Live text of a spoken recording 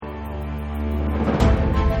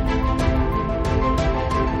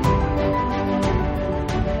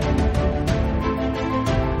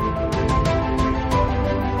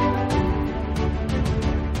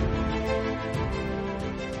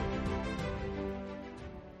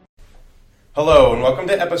Hello, and welcome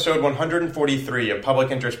to episode 143 of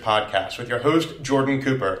Public Interest Podcast with your host, Jordan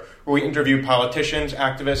Cooper, where we interview politicians,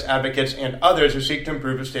 activists, advocates, and others who seek to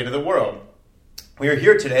improve the state of the world. We are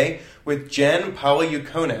here today with Jen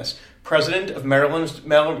Palukonis, president of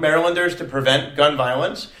Marylanders to Prevent Gun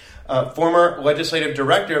Violence, former legislative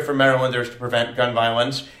director for Marylanders to Prevent Gun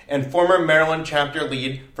Violence, and former Maryland chapter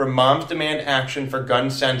lead for Moms Demand Action for Gun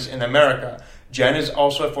Sense in America. Jen is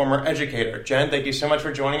also a former educator. Jen, thank you so much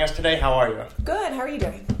for joining us today. How are you? Good. How are you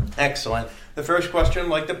doing? Excellent. The first question I'd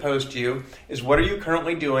like to pose to you is, what are you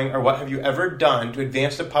currently doing, or what have you ever done to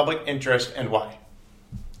advance the public interest, and why?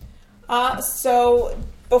 So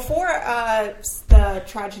before the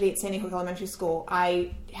tragedy at Sandy Hook Elementary School,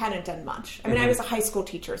 I hadn't done much. I mean, I was a high school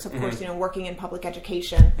teacher, so of course, working in public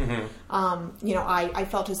education, I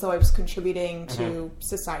felt as though I was contributing to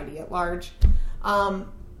society at large.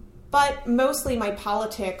 But mostly my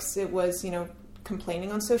politics, it was,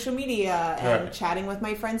 complaining on social media and chatting with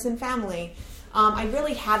my friends and family. I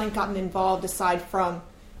really hadn't gotten involved aside from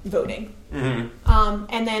voting. And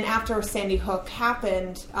then after Sandy Hook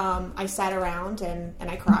happened, I sat around and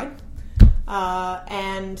I cried.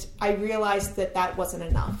 And I realized that wasn't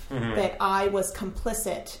enough, that I was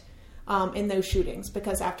complicit in those shootings,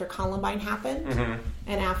 because after Columbine happened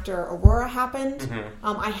and after Aurora happened,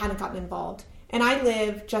 I hadn't gotten involved. And I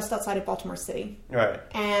live just outside of Baltimore City. Right.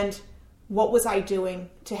 And what was I doing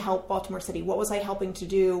to help Baltimore City? What was I helping to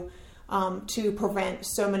do to prevent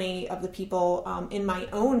so many of the people in my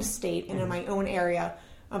own state and in my own area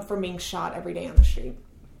from being shot every day on the street?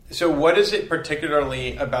 So what is it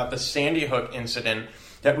particularly about the Sandy Hook incident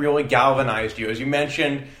that really galvanized you? As you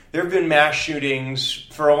mentioned, there have been mass shootings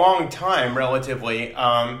for a long time, relatively.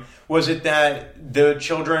 Was it that the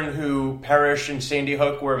children who perished in Sandy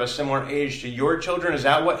Hook were of a similar age to your children? Is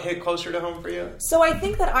that what hit closer to home for you? So I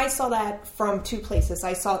think that I saw that from two places.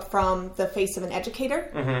 I saw it from the face of an educator,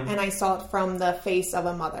 and I saw it from the face of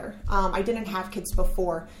a mother. I didn't have kids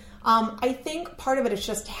before. I think part of it is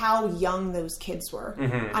just how young those kids were.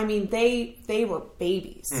 I mean, they were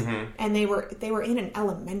babies, and they were in an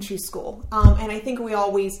elementary school. And I think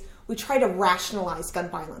we try to rationalize gun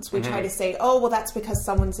violence. We try to say, oh, well, that's because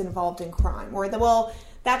someone's involved in crime, or well,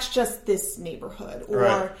 that's just this neighborhood,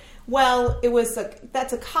 or well,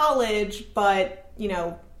 that's a college, but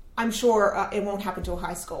I'm sure it won't happen to a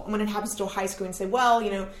high school. And when it happens to a high school, and say, well,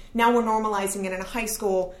 now we're normalizing it in a high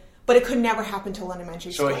school, but it could never happen to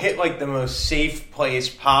elementary school. So it hit like the most safe place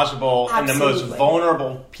possible. Absolutely. And the most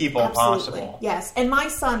vulnerable people possible. Yes. And my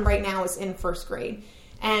son right now is in first grade.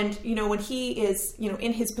 And, when he is,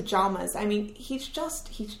 in his pajamas, I mean, he's just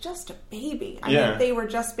a baby. I mean, they were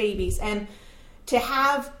just babies. And to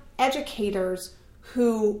have educators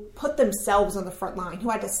who put themselves on the front line, who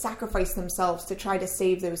had to sacrifice themselves to try to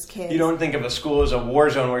save those kids. You don't think of a school as a war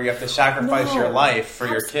zone where you have to sacrifice your life for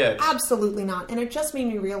your kids. Absolutely not. And it just made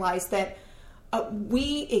me realize that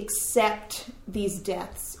we accept these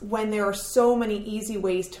deaths when there are so many easy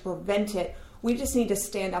ways to prevent it. We just need to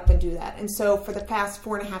stand up and do that. And so for the past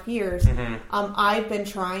 4.5 years, I've been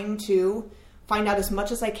trying to find out as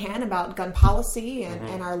much as I can about gun policy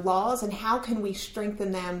and our laws, and how can we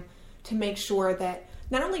strengthen them to make sure that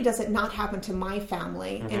not only does it not happen to my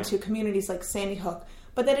family and to communities like Sandy Hook,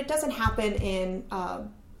 but that it doesn't happen in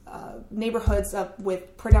neighborhoods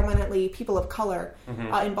with predominantly people of color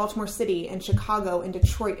in Baltimore City and Chicago and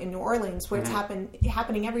Detroit and New Orleans, where it's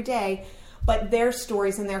happening every day, but their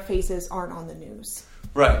stories and their faces aren't on the news.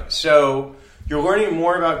 Right. So you're learning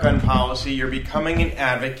more about gun policy. You're becoming an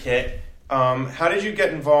advocate. How did you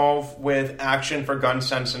get involved with Action for Gun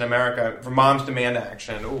Sense in America, for Moms Demand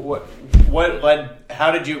Action? What led?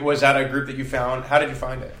 Was that a group that you found? How did you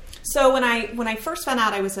find it? So when I first found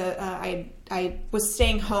out, I was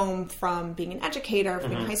staying home from being an educator, from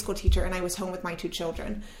being a high school teacher, and I was home with my two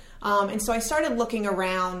children. And so I started looking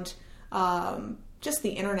around just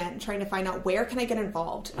the internet and trying to find out where can I get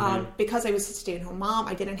involved. Because I was a stay-at-home mom,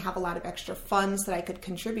 I didn't have a lot of extra funds that I could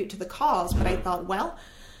contribute to the cause, but I thought, well,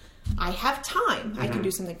 I have time. I can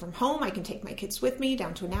do something from home. I can take my kids with me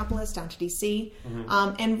down to Annapolis, down to DC.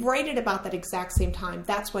 And right at about that exact same time,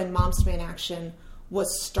 that's when Moms Demand Action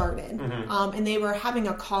was started. And they were having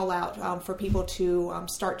a call out for people to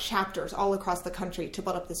start chapters all across the country to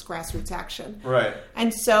build up this grassroots action. Right.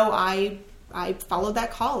 And so I followed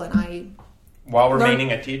that call, and while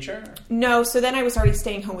remaining a teacher? No, so then I was already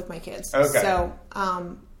staying home with my kids. Okay. So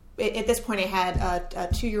at this point I had a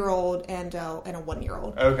 2-year-old and a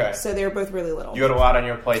 1-year-old. Okay. So they were both really little. You had a lot on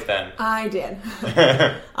your plate then. I did.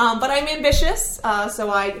 But I'm ambitious,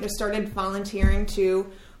 so I started volunteering to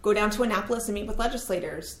go down to Annapolis and meet with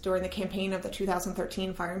legislators during the campaign of the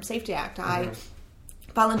 2013 Firearm Safety Act. I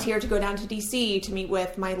volunteered to go down to D.C. to meet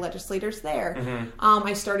with my legislators there.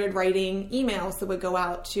 I started writing emails that would go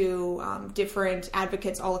out to different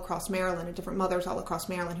advocates all across Maryland and different mothers all across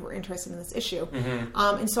Maryland who were interested in this issue.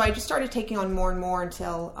 And so I just started taking on more and more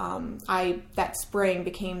until I, that spring,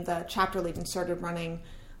 became the chapter lead and started running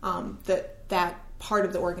that part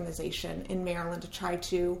of the organization in Maryland to try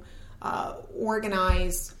to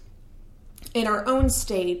organize in our own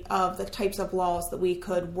state of the types of laws that we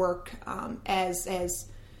could work as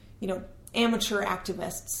amateur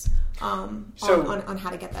activists on how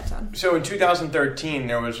to get that done. So in 2013,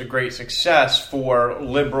 there was a great success for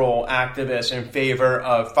liberal activists in favor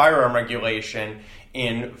of firearm regulation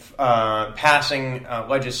in passing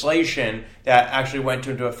legislation that actually went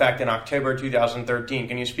into effect in October 2013.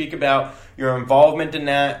 Can you speak about your involvement in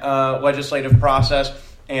that legislative process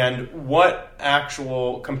and what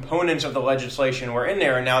actual components of the legislation were in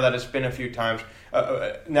there? And now that it's been a few times,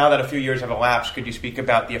 now that a few years have elapsed, could you speak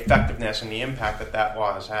about the effectiveness and the impact that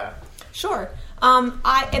law has had? Sure.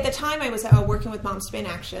 At the time, I was working with Moms Ban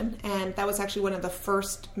Action, and that was actually one of the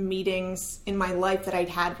first meetings in my life that I'd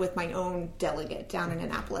had with my own delegate down in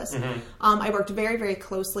Annapolis. I worked very, very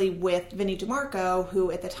closely with Vinnie DeMarco,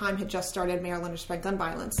 who at the time had just started Maryland Spread Gun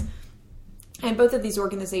Violence. And both of these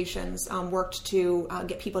organizations worked to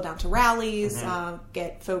get people down to rallies,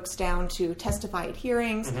 get folks down to testify at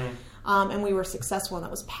hearings, and we were successful, and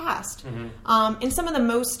that was passed. And some of the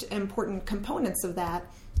most important components of that,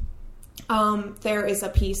 there is a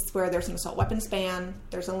piece where there's an assault weapons ban,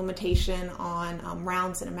 there's a limitation on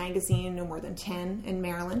rounds in a magazine, no more than 10 in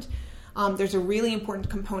Maryland. There's a really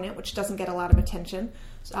important component, which doesn't get a lot of attention,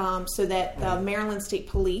 so that the Maryland State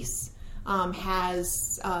Police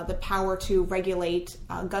has the power to regulate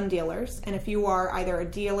gun dealers. And if you are either a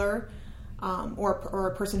dealer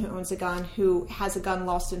or a person who owns a gun who has a gun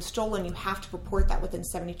lost and stolen, you have to report that within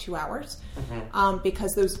 72 hours.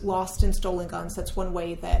 Because those lost and stolen guns, that's one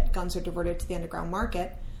way that guns are diverted to the underground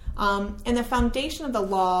market. And the foundation of the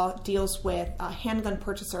law deals with handgun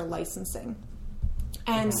purchaser licensing.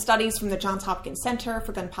 And studies from the Johns Hopkins Center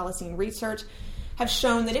for Gun Policy and Research have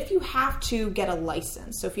shown that if you have to get a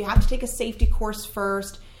license, so if you have to take a safety course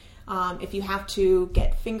first, if you have to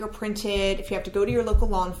get fingerprinted, if you have to go to your local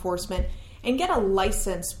law enforcement and get a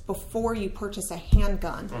license before you purchase a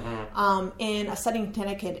handgun, in a study in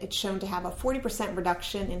Connecticut, it's shown to have a 40%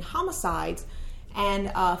 reduction in homicides and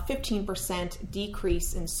a 15%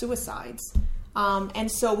 decrease in suicides.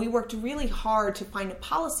 And so we worked really hard to find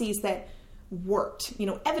policies that worked,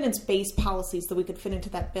 evidence-based policies that we could fit into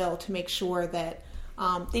that bill to make sure that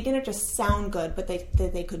they didn't just sound good, but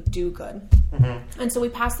they could do good. And so we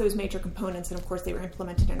passed those major components, and of course they were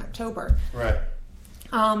implemented in October. Right.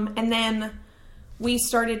 And then we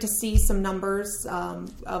started to see some numbers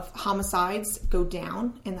of homicides go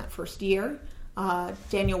down in that first year.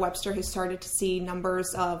 Daniel Webster has started to see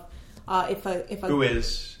numbers of Who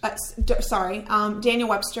is? Daniel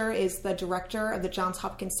Webster is the director of the Johns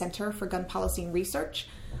Hopkins Center for Gun Policy and Research.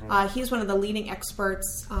 He's one of the leading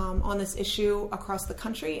experts on this issue across the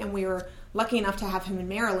country, and we were lucky enough to have him in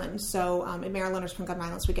Maryland. So at Marylanders from Gun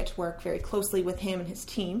Violence, we get to work very closely with him and his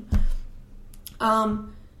team.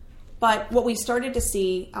 But what we started to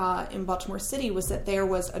see in Baltimore City was that there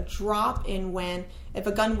was a drop in if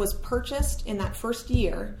a gun was purchased in that first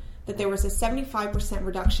year, that there was a 75%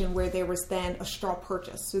 reduction where there was then a straw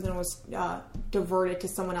purchase. So then it was diverted to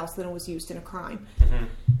someone else, then it was used in a crime.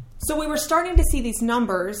 So we were starting to see these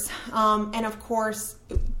numbers. And of course,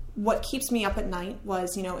 what keeps me up at night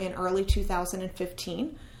was, in early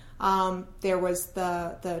 2015, there was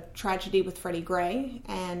the tragedy with Freddie Gray.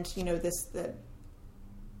 And,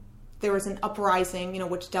 there was an uprising,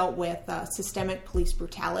 which dealt with systemic police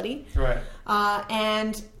brutality. Right.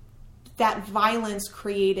 And that violence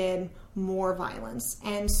created more violence.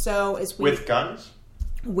 And so as we... With guns?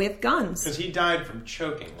 With guns. Because he died from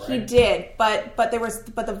choking, right? He did, but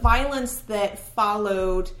the violence that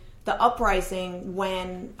followed the uprising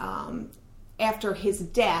when after his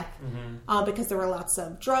death, because there were lots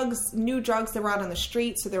of new drugs that were out on the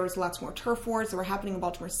street, so there was lots more turf wars that were happening in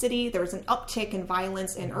Baltimore City. There was an uptick in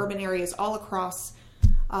violence in urban areas all across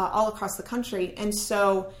the country, and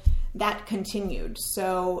so that continued.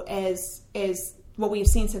 So as what we've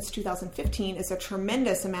seen since 2015 is a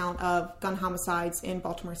tremendous amount of gun homicides in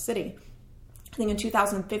Baltimore City. I think in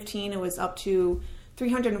 2015 it was up to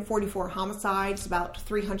 344 homicides. About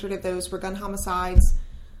 300 of those were gun homicides.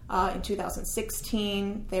 In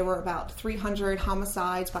 2016, there were about 300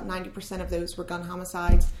 homicides. About 90% of those were gun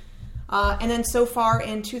homicides. And then so far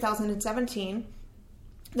in 2017,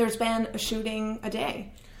 there's been a shooting a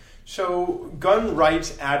day. So gun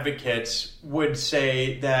rights advocates would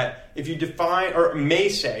say that if you define, or may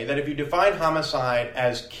say that if you define homicide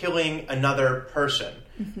as killing another person,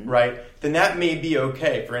 right, then that may be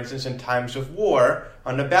okay. For instance, in times of war,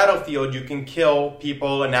 on the battlefield, you can kill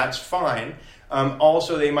people and that's fine.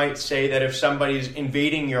 Also, they might say that if somebody's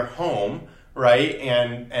invading your home, right,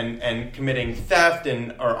 and committing theft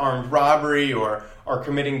or armed robbery or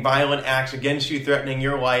committing violent acts against you, threatening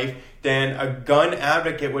your life, then a gun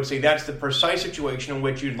advocate would say that's the precise situation in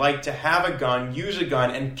which you'd like to have a gun, use a gun,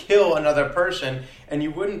 and kill another person, and you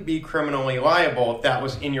wouldn't be criminally liable if that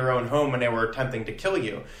was in your own home and they were attempting to kill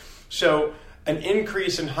you. So an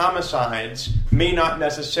increase in homicides may not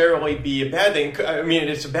necessarily be a bad thing. I mean,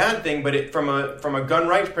 it's a bad thing, but from a gun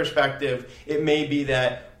rights perspective, it may be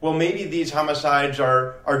that, well, maybe these homicides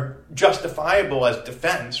are justifiable as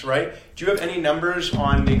defense, right? Do you have any numbers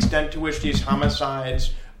on the extent to which these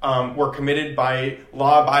homicides were committed by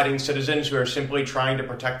law-abiding citizens who are simply trying to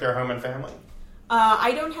protect their home and family?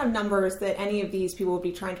 I don't have numbers that any of these people would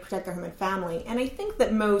be trying to protect their home and family. And I think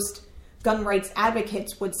that most gun rights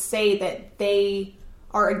advocates would say that they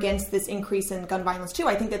are against this increase in gun violence too.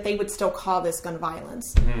 I think that they would still call this gun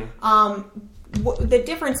violence. The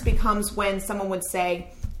difference becomes when someone would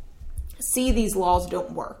say, see, these laws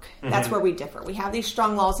don't work. That's where we differ. We have these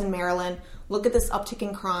strong laws in Maryland. Look at this uptick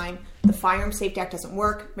in crime. The Firearms Safety Act doesn't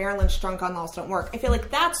work. Maryland's strong gun laws don't work. I feel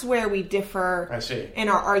like that's where we differ in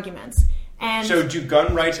our arguments. And so do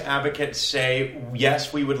gun rights advocates say,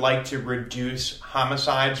 yes, we would like to reduce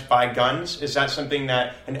homicides by guns? Is that something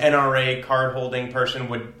that an NRA card-holding person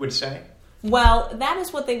would say? Well, that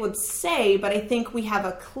is what they would say, but I think we have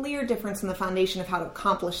a clear difference in the foundation of how to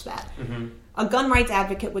accomplish that. A gun rights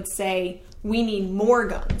advocate would say, we need more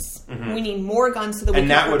guns. We need more guns so that we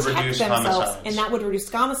can protect themselves. Homicides. And that would reduce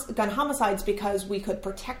gun homicides because we could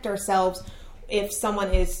protect ourselves if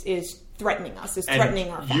someone is threatening us,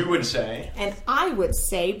 threatening our family. You would say? And I would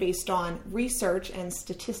say, based on research and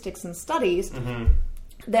statistics and studies,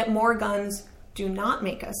 that more guns do not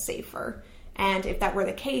make us safer. And if that were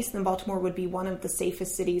the case, then Baltimore would be one of the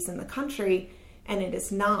safest cities in the country, and it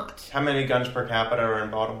is not. How many guns per capita are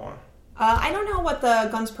in Baltimore? I don't know what the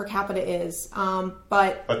guns per capita is,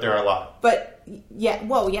 but there are a lot. But yeah,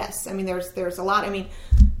 well, yes. I mean, there's a lot. I mean,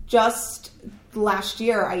 just last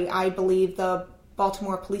year, I believe the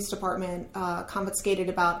Baltimore Police Department confiscated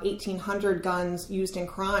about 1,800 guns used in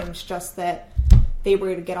crimes just that they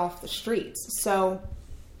were to get off the streets. So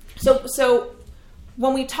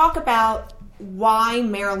when we talk about why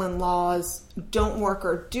Maryland laws don't work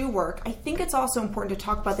or do work, I think it's also important to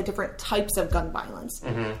talk about the different types of gun violence.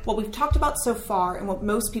 What we've talked about so far and what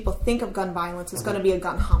most people think of gun violence is going to be a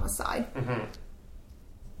gun homicide.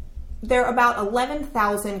 There are about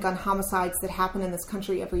 11,000 gun homicides that happen in this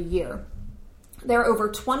country every year. There are over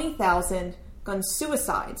 20,000 gun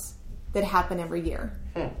suicides that happen every year.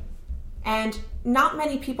 And not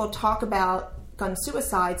many people talk about gun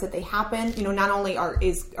suicides, that they happen. You know, not only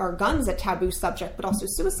are guns a taboo subject, but also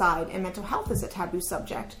suicide and mental health is a taboo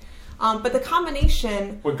subject. But the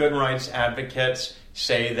combination... Would gun rights advocates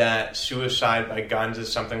say that suicide by guns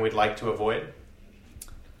is something we'd like to avoid?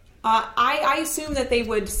 I assume that they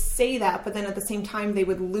would say that, but then at the same time they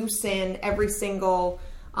would loosen every single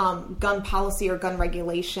gun policy or gun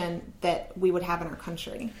regulation that we would have in our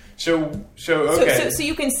country. So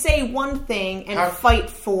you can say one thing and fight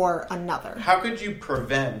for another. How could you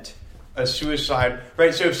prevent a suicide?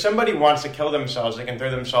 Right. So if somebody wants to kill themselves, they can throw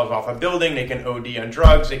themselves off a building. They can OD on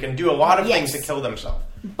drugs. They can do a lot of things to kill themselves.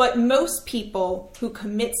 But most people who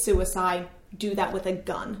commit suicide do that with a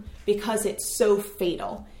gun because it's so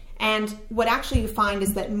fatal. And what actually you find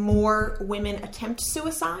is that more women attempt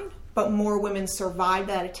suicide, but more women survive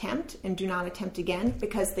that attempt and do not attempt again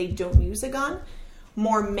because they don't use a gun.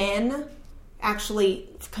 More men actually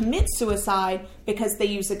commit suicide because they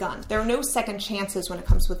use a gun. There are no second chances when it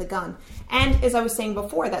comes with a gun. And as I was saying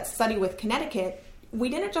before, that study with Connecticut, we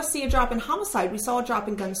didn't just see a drop in homicide, we saw a drop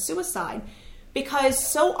in gun suicide because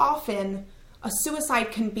so often a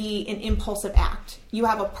suicide can be an impulsive act. You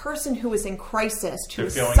have a person who is in crisis, who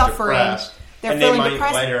is suffering. Depressed. They're and feeling they might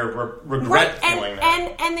depressed. Later regret feeling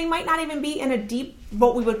that. And they might not even be in a deep,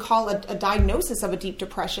 what we would call a diagnosis of a deep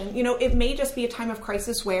depression. You know, it may just be a time of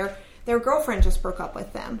crisis where their girlfriend just broke up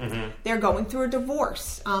with them. They're going through a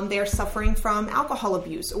divorce. They're suffering from alcohol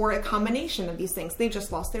abuse or a combination of these things. They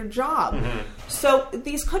just lost their job. So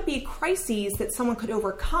these could be crises that someone could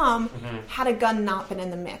overcome had a gun not been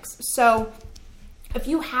in the mix. So if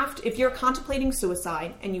you're contemplating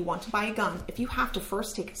suicide and you want to buy a gun, if you have to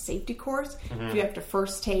first take a safety course, if you have to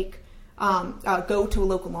first go to a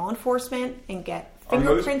local law enforcement and get Are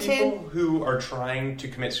most fingerprinted. people who are trying to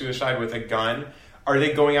commit suicide with a gun, are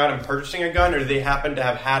they going out and purchasing a gun, or do they happen to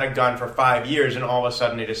have had a gun for 5 years and all of a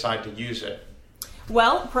sudden they decide to use it?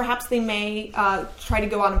 Well, perhaps they may try to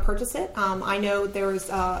go out and purchase it. I know there was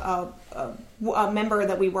a member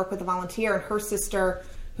that we work with, a volunteer, and her sister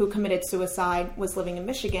who committed suicide was living in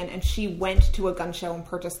Michigan, and she went to a gun show and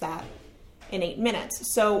purchased that in 8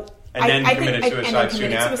 minutes. So then committed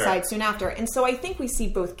suicide soon after. And so I think we see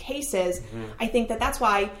both cases. Mm-hmm. I think that's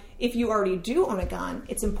why if you already do own a gun,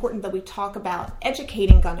 it's important that we talk about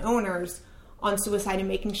educating gun owners on suicide and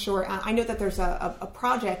making sure. I know that there's a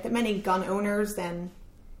project that many gun owners and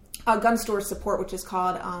gun stores support, which is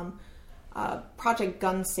called Project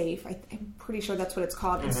Gun Safe. I'm pretty sure that's what it's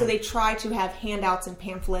called. Mm-hmm. And so they try to have handouts and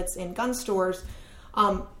pamphlets in gun stores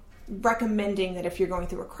recommending that if you're going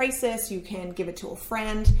through a crisis, you can give it to a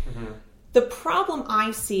friend. Mm-hmm. The problem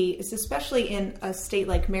I see is, especially in a state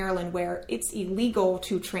like Maryland where it's illegal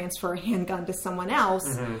to transfer a handgun to someone else,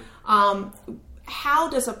 mm-hmm. How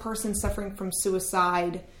does a person suffering from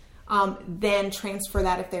suicide then transfer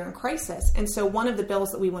that if they're in crisis? And so one of the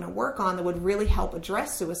bills that we want to work on that would really help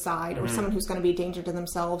address suicide mm-hmm. or someone who's going to be a danger to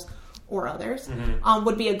themselves or others mm-hmm.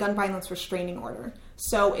 Would be a gun violence restraining order.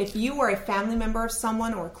 So if you are a family member of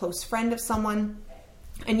someone or a close friend of someone,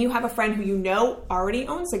 and you have a friend who you know already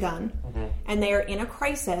owns a gun, mm-hmm. and they are in a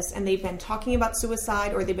crisis and they've been talking about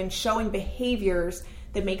suicide or they've been showing behaviors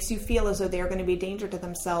that makes you feel as though they're going to be a danger to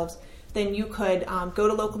themselves, then you could go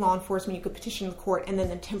to local law enforcement, you could petition the court, and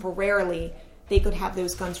then temporarily they could have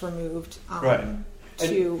those guns removed right.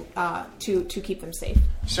 to keep them safe.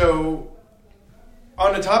 So,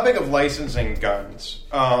 on the topic of licensing guns,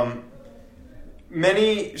 gun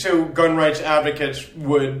rights advocates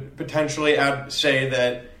would potentially say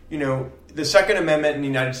that, the Second Amendment in the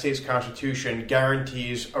United States Constitution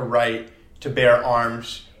guarantees a right to bear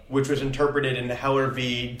arms, which was interpreted in the Heller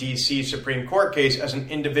v. D.C. Supreme Court case as an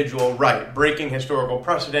individual right, breaking historical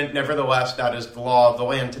precedent. Nevertheless, that is the law of the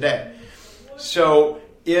land today. So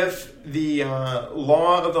if the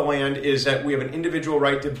law of the land is that we have an individual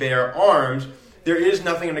right to bear arms, there is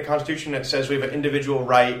nothing in the Constitution that says we have an individual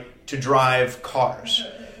right to drive cars.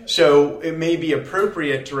 So it may be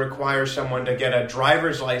appropriate to require someone to get a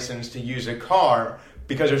driver's license to use a car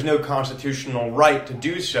because there's no constitutional right to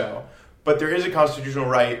do so. But there is a constitutional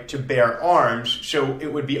right to bear arms, so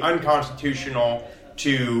it would be unconstitutional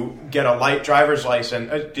to get a driver's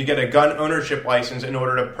license, to get a gun ownership license in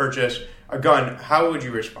order to purchase a gun. How would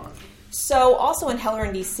you respond? So also in Heller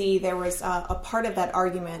and D.C., there was a part of that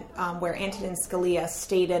argument where Antonin Scalia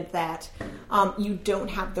stated that you don't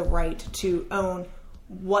have the right to own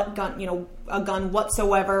what gun, a gun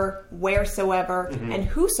whatsoever, wheresoever, mm-hmm. and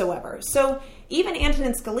whosoever. So even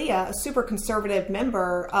Antonin Scalia, a super conservative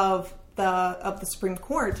member of the Supreme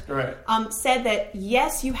Court, right. Said that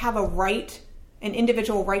yes, you have an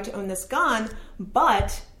individual right to own this gun,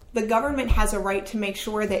 but the government has a right to make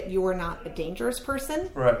sure that you are not a dangerous person.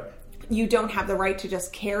 Right. You don't have the right to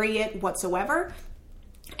just carry it whatsoever,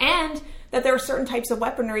 and that there are certain types of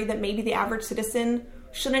weaponry that maybe the average citizen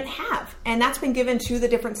shouldn't have, and that's been given to the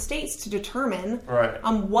different states to determine right.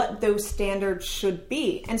 What those standards should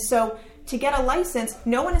be. And so, to get a license,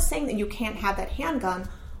 no one is saying that you can't have that handgun.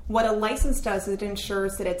 What a license does is it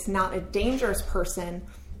ensures that it's not a dangerous person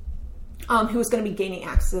who is going to be gaining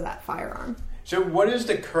access to that firearm. So what is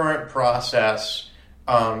the current process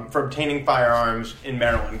for obtaining firearms in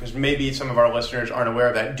Maryland? Because maybe some of our listeners aren't aware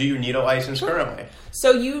of that. Do you need a license Sure. currently?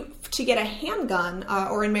 So to get a handgun,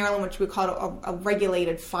 or in Maryland, which we call a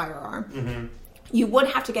regulated firearm, mm-hmm. you would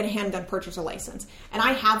have to get a handgun purchaser license. And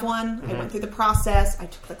I have one. Mm-hmm. I went through the process. I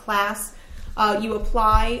took the class. You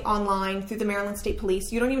apply online through the Maryland State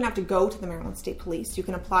Police. You don't even have to go to the Maryland State Police. You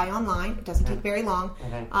can apply online. It doesn't take very long.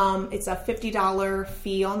 Mm-hmm. It's a $50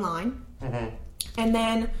 fee online. Mm-hmm. And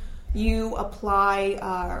then you apply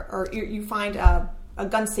or you find a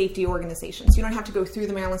gun safety organization. So you don't have to go through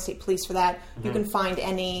the Maryland State Police for that. Mm-hmm. You can find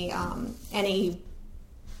any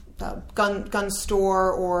gun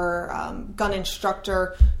store or gun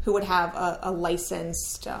instructor who would have a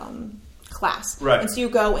licensed class. Right. And so you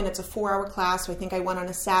go, and it's a 4-hour class. So I think I went on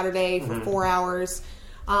a Saturday for mm-hmm. 4 hours.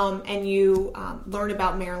 And you learn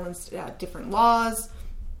about Maryland's different laws.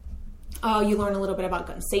 You learn a little bit about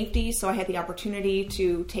gun safety. So I had the opportunity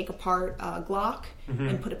to take apart a Glock mm-hmm.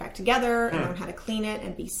 and put it back together and learn how to clean it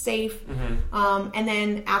and be safe. Mm-hmm. And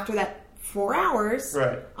then after that 4 hours,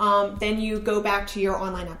 right. Then you go back to your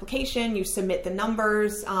online application. You submit the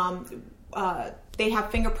numbers. They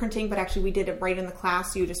have fingerprinting, but actually we did it right in the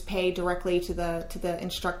class. So you just pay directly to the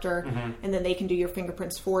instructor, mm-hmm. and then they can do your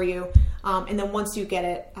fingerprints for you. And then once you get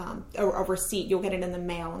it, a receipt, you'll get it in the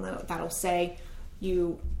mail, and that'll say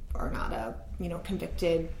you are not a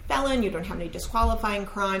convicted felon, you don't have any disqualifying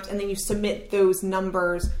crimes, and then you submit those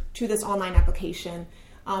numbers to this online application.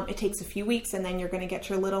 It takes a few weeks, and then you're going to get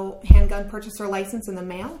your little handgun purchaser license in the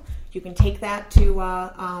mail. You can take that to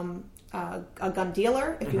a gun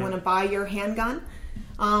dealer if you want to buy your handgun,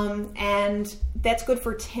 and that's good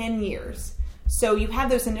for 10 years. So you have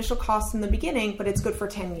those initial costs in the beginning, but it's good for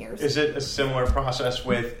 10 years. Is it a similar process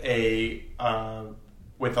with a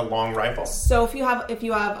long rifle? So if you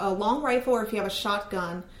have a long rifle or if you have a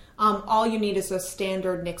shotgun, all you need is a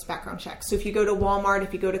standard NICS background check. So if you go to Walmart,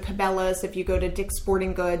 if you go to Cabela's, if you go to Dick's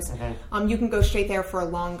Sporting Goods, you can go straight there for a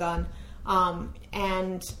long gun,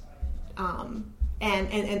 and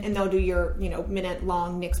they'll do your minute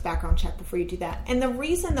long NICS background check before you do that. And the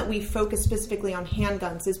reason that we focus specifically on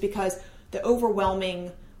handguns is because the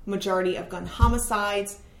overwhelming majority of gun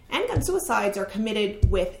homicides and gun suicides are committed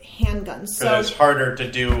with handguns. So it's harder to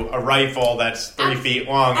do a rifle that's 3 feet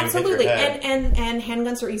long absolutely. and hit your head. And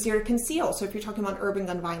handguns are easier to conceal. So if you're talking about urban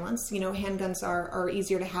gun violence, handguns are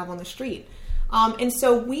easier to have on the street. And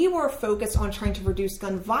so we were focused on trying to reduce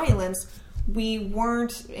gun violence. We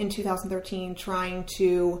weren't in 2013 trying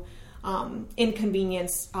to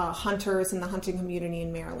inconvenience hunters in the hunting community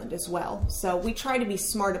in Maryland as well. So we try to be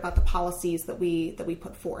smart about the policies that we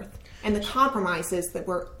put forth and the compromises that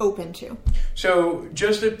we're open to. So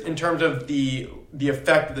just in terms of the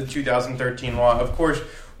effect of the 2013 law, of course,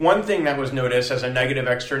 one thing that was noticed as a negative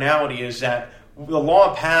externality is that the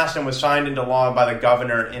law passed and was signed into law by the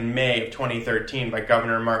governor in May of 2013 by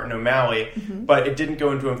Governor Martin O'Malley, but it didn't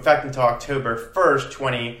go into effect until October 1st,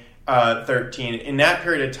 2013. In that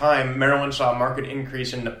period of time, Maryland saw a marked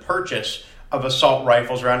increase in the purchase of assault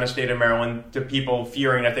rifles around the state of Maryland, to people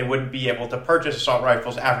fearing that they wouldn't be able to purchase assault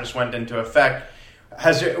rifles after this went into effect.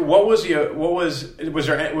 What was the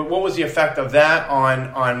effect of that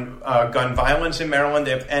on gun violence in Maryland,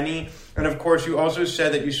 if any? And of course, you also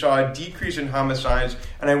said that you saw a decrease in homicides,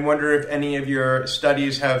 and I wonder if any of your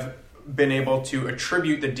studies have been able to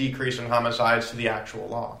attribute the decrease in homicides to the actual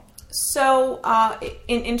law. So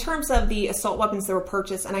in terms of the assault weapons that were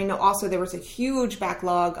purchased, and I know also there was a huge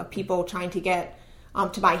backlog of people trying to get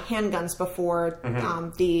to buy handguns before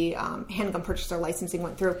the handgun purchaser licensing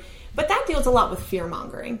went through. But that deals a lot with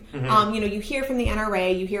fear-mongering. You hear from the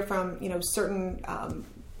NRA, you hear from certain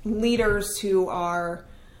leaders who are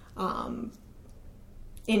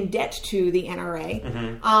in debt to the NRA,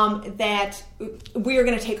 that we're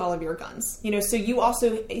going to take all of your guns. So you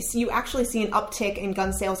actually see an uptick in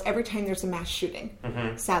gun sales every time there's a mass shooting,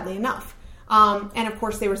 sadly enough. And of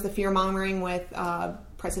course, there was the fear-mongering with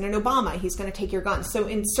President Obama. He's going to take your guns. So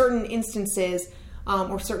in certain instances,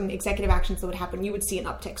 or certain executive actions that would happen, you would see an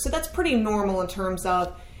uptick. So that's pretty normal in terms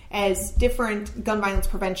of as different gun violence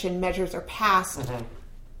prevention measures are passed,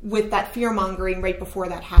 with that fear-mongering right before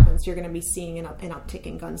that happens, you're going to be seeing an uptick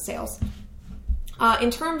in gun sales. In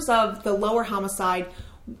terms of the lower homicide,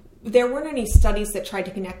 there weren't any studies that tried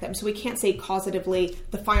to connect them. So we can't say causatively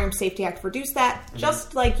the Firearms Safety Act reduced that,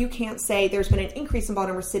 just like you can't say there's been an increase in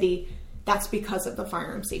Baltimore City, that's because of the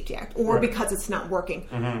Firearms Safety Act, or because it's not working.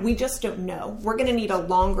 We just don't know. We're going to need a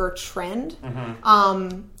longer trend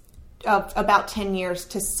of about 10 years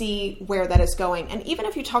to see where that is going. And even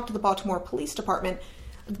if you talk to the Baltimore Police Department,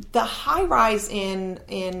 the high rise in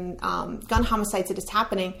gun homicides that is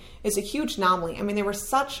happening is a huge anomaly. I mean, there was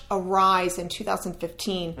such a rise in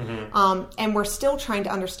 2015, and we're still trying to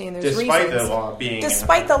understand those reasons.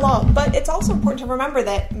 Despite the law. But it's also important to remember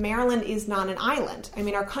that Maryland is not an island. I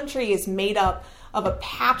mean, our country is made up of a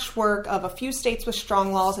patchwork of a few states with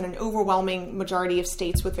strong laws and an overwhelming majority of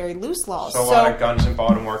states with very loose laws. So a lot of guns in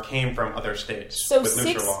Baltimore came from other states with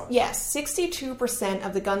looser laws. Yes, 62%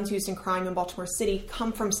 of the guns used in crime in Baltimore City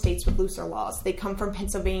come from states with looser laws. They come from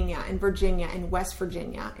Pennsylvania and Virginia and West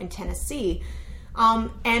Virginia and Tennessee.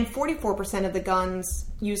 And 44% of the guns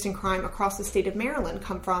used in crime across the state of Maryland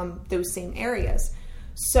come from those same areas.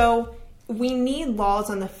 So we need laws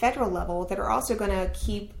on the federal level that are also going to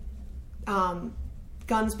keep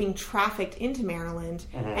guns being trafficked into Maryland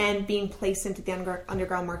and being placed into the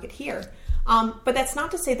underground market here. But that's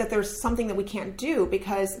not to say that there's something that we can't do,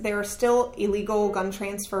 because there are still illegal gun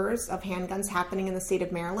transfers of handguns happening in the state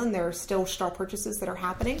of Maryland. There are still straw purchases that are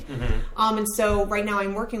happening. And so right now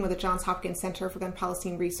I'm working with the Johns Hopkins Center for Gun Policy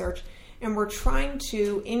and Research, and we're trying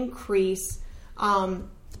to increase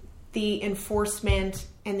the enforcement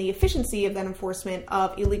and the efficiency of that enforcement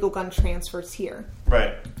of illegal gun transfers here.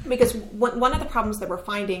 Right. Because one of the problems that we're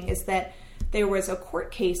finding is that there was a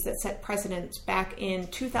court case that set precedents back in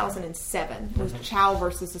 2007. It was Chow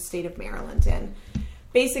versus the state of Maryland. And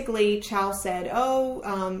basically Chow said,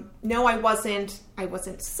 no, I wasn't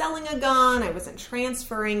selling a gun. I wasn't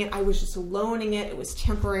transferring it. I was just loaning it. It was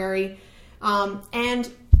temporary.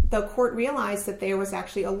 And the court realized that there was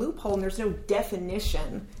actually a loophole, and there's no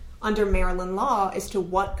definition under Maryland law as to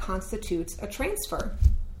what constitutes a transfer.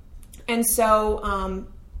 And so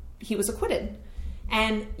he was acquitted.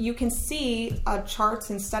 And you can see charts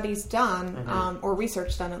and studies done, or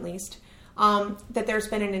research done at least, that there's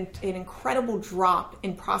been an incredible drop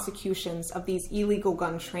in prosecutions of these illegal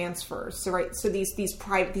gun transfers. So these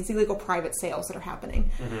illegal private sales that are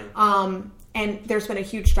happening. And there's been a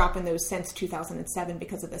huge drop in those since 2007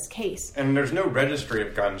 because of this case. And there's no registry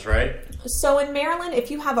of guns, right? So in Maryland,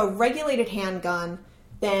 if you have a regulated handgun,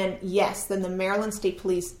 then yes, then the Maryland State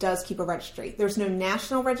Police does keep a registry. There's no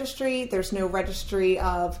national registry. There's no registry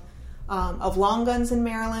of long guns in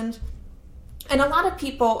Maryland. And a lot of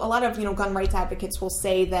gun rights advocates will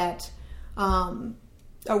say that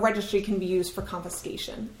a registry can be used for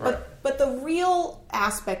confiscation. Right. But the real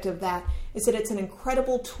aspect of that is that it's an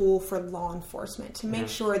incredible tool for law enforcement to make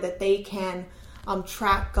sure that they can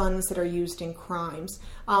track guns that are used in crimes.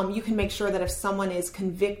 You can make sure that if someone is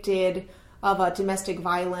convicted of a domestic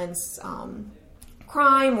violence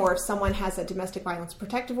crime, or if someone has a domestic violence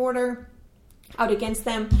protective order out against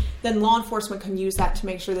them, then law enforcement can use that to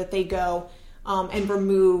make sure that they go and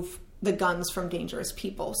remove the guns from dangerous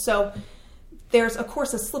people. So there's, of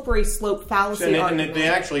course, a slippery slope fallacy argument. And they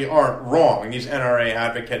actually aren't wrong, these NRA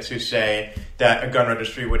advocates who say that a gun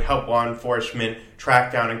registry would help law enforcement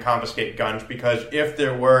track down and confiscate guns, because if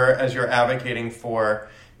there were, as you're advocating for,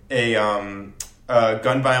 a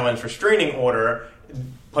gun violence restraining order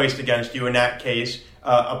placed against you, in that case,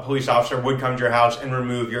 a police officer would come to your house and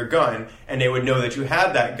remove your gun, and they would know that you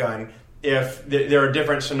had that gun. If there are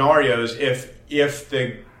different scenarios, if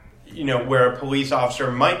the where a police officer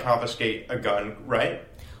might confiscate a gun, right?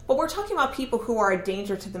 Well, we're talking about people who are a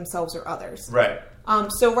danger to themselves or others. Right.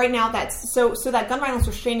 So right now, so that gun violence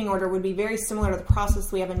restraining order would be very similar to the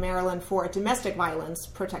process we have in Maryland for a domestic violence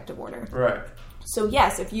protective order. Right. So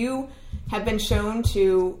yes, if you have been shown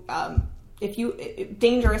to,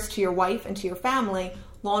 dangerous to your wife and to your family,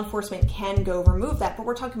 law enforcement can go remove that. But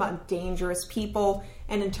we're talking about dangerous people,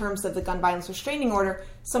 and in terms of the gun violence restraining order,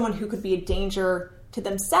 someone who could be a danger to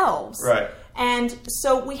themselves. Right. And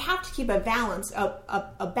so we have to keep a balance,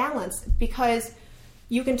 because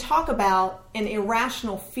you can talk about an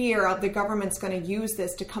irrational fear of the government's going to use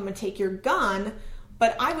this to come and take your gun,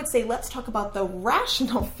 but I would say let's talk about the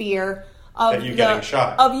rational fear of you getting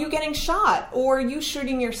shot, or you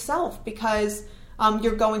shooting yourself because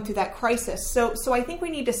you're going through that crisis. So I think we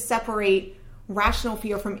need to separate rational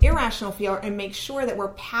fear from irrational fear and make sure that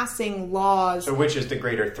we're passing laws. So which is the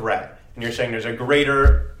greater threat? And you're saying there's a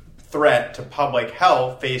greater threat to public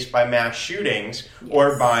health faced by mass shootings, yes,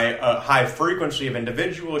 or by a high frequency of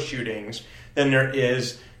individual shootings than there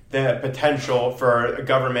is the potential for a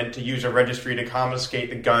government to use a registry to confiscate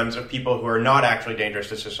the guns of people who are not actually dangerous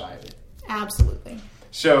to society. Absolutely.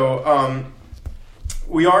 So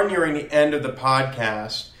we are nearing the end of the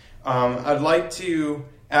podcast. I'd like to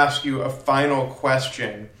ask you a final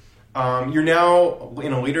question. You're now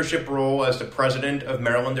in a leadership role as the president of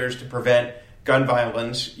Marylanders to Prevent Gun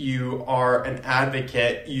Violence. You are an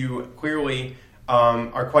advocate. You clearly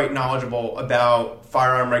are quite knowledgeable about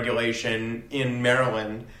firearm regulation in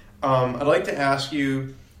Maryland. I'd like to ask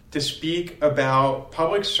you to speak about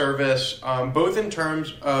public service, both in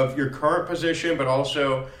terms of your current position, but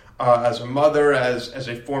also as a mother, as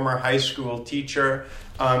a former high school teacher,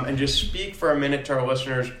 and just speak for a minute to our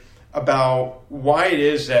listeners about why it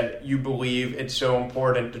is that you believe it's so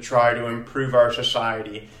important to try to improve our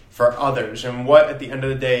society for others, and what, at the end of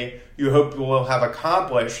the day, you hope you will have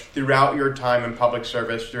accomplished throughout your time in public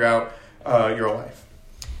service, throughout your life.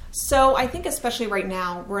 So I think especially right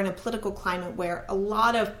now, we're in a political climate where a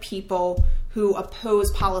lot of people who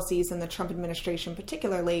oppose policies in the Trump administration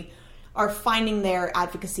particularly are finding their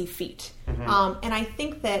advocacy feet. Mm-hmm. And I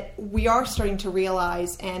think that we are starting to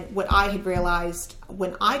realize, and what I had realized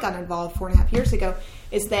when I got involved 4.5 years ago,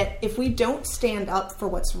 is that if we don't stand up for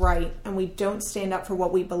what's right and we don't stand up for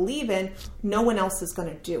what we believe in, no one else is going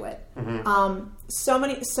to do it. Mm-hmm.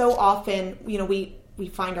 So often, we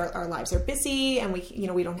find our lives are busy and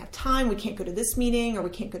we don't have time. We can't go to this meeting or we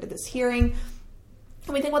can't go to this hearing.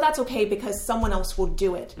 And we think, well, that's okay because someone else will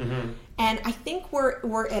do it. Mm-hmm. And I think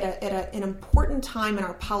we're at an important time in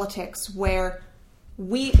our politics where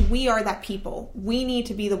we are that people. We need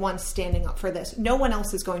to be the ones standing up for this. No one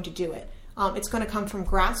else is going to do it. It's going to come from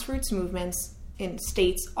grassroots movements in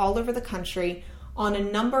states all over the country on a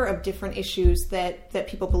number of different issues that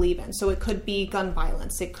people believe in. So it could be gun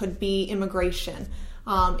violence. It could be immigration.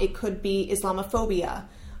 It could be Islamophobia.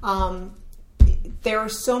 There are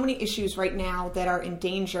so many issues right now that are in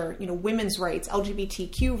danger, women's rights,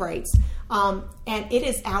 LGBTQ rights. And it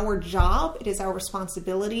is our job, it is our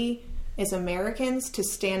responsibility as Americans to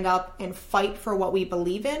stand up and fight for what we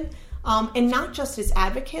believe in. And not just as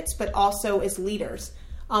advocates, but also as leaders.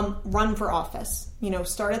 Run for office,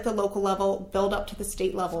 start at the local level, build up to the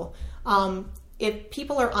state level. If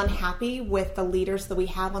people are unhappy with the leaders that we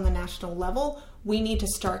have on the national level, we need to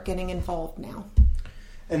start getting involved now.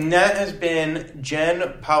 And that has been Jen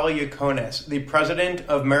Palaiukonis, the president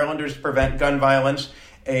of Marylanders to Prevent Gun Violence,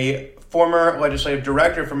 a former legislative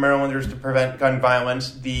director for Marylanders to Prevent Gun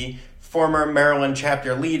Violence, the former Maryland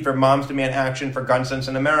chapter lead for Moms Demand Action for Gun Sense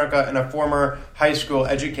in America, and a former high school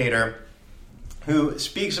educator who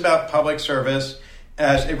speaks about public service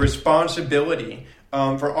as a responsibility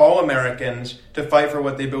for all Americans to fight for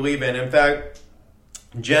what they believe in. In fact,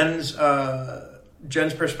 Jen's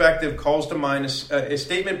perspective calls to mind a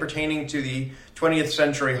statement pertaining to the 20th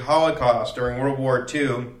century Holocaust during World War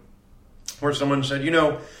II, where someone said,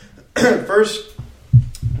 first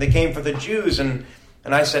they came for the Jews, and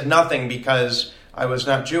I said nothing because I was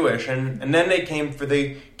not Jewish. And then they came for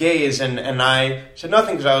the gays, and I said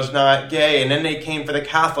nothing because I was not gay. And then they came for the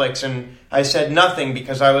Catholics, and I said nothing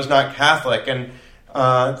because I was not Catholic. And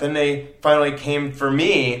then they finally came for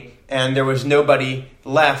me, and there was nobody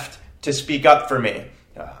left to speak up for me.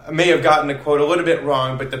 I may have gotten the quote a little bit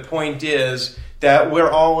wrong, but the point is that we're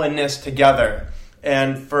all in this together.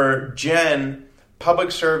 And for Jen,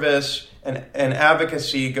 public service and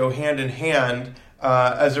advocacy go hand in hand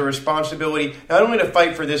as a responsibility, not only to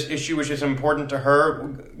fight for this issue, which is important to her,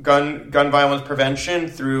 gun violence prevention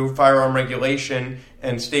through firearm regulation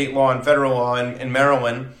and state law and federal law in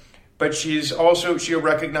Maryland, but she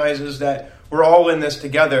recognizes that we're all in this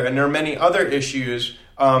together, and there are many other issues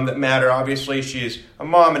that matter. Obviously, she's a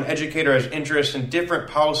mom, an educator, has interests in different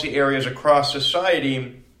policy areas across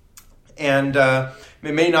society, and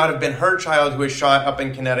it may not have been her child who was shot up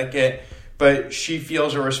in Connecticut, but she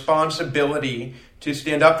feels a responsibility to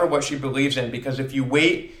stand up for what she believes in, because if you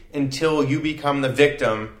wait until you become the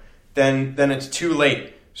victim, then it's too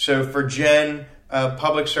late. So for Jen,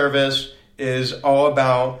 public service is all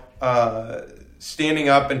about standing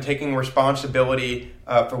up and taking responsibility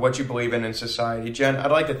for what you believe in society. Jen,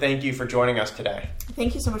 I'd like to thank you for joining us today.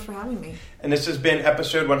 Thank you so much for having me. And this has been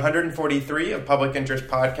episode 143 of Public Interest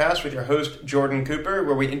Podcast with your host, Jordan Cooper,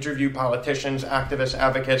 where we interview politicians, activists,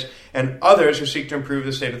 advocates, and others who seek to improve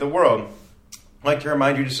the state of the world. I'd like to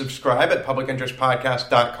remind you to subscribe at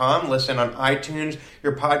publicinterestpodcast.com, listen on iTunes,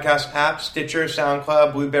 your podcast app, Stitcher,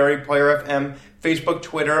 SoundCloud, Blueberry, Player FM, Facebook,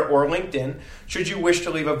 Twitter, or LinkedIn. Should you wish to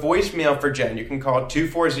leave a voicemail for Jen, you can call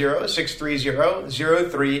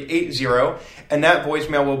 240-630-0380, and that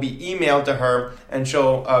voicemail will be emailed to her, and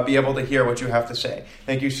she'll be able to hear what you have to say.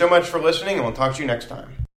 Thank you so much for listening, and we'll talk to you next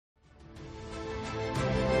time.